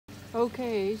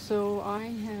Okay, so I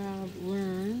have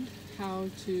learned how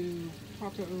to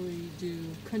properly do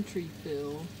country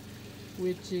fill,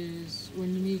 which is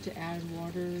when you need to add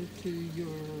water to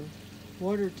your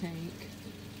water tank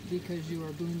because you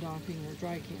are boondocking or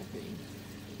dry camping.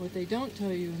 What they don't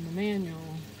tell you in the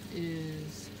manual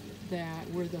is that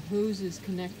where the hose is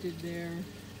connected there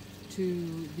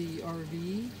to the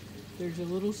RV, there's a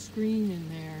little screen in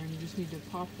there and you just need to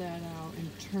pop that out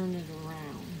and turn it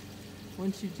around.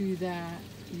 Once you do that,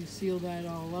 you seal that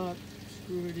all up,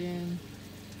 screw it in,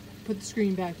 put the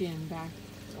screen back in,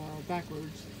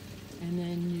 backwards, and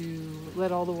then you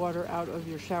let all the water out of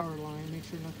your shower line, make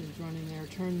sure nothing's running there,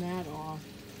 turn that off.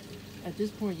 At this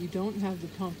point, you don't have the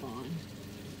pump on,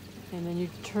 and then you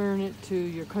turn it to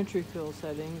your country fill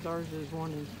settings. Ours is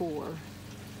 1 and 4.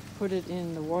 Put it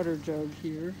in the water jug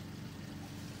here,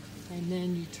 and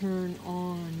then you turn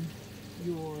on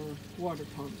your water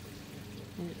pump.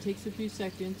 And it takes a few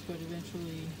seconds, but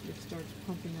eventually it starts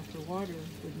pumping up the water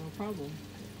with no problem.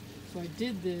 So I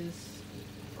did this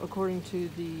according to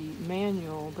the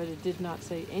manual, but it did not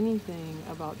say anything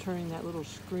about turning that little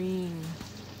screen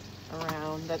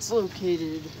around that's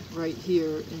located right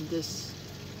here in this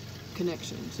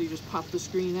connection. So you just pop the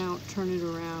screen out, turn it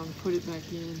around, put it back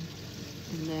in,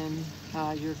 and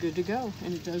then you're good to go.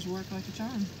 And it does work like a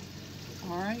charm.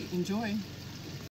 All right, enjoy.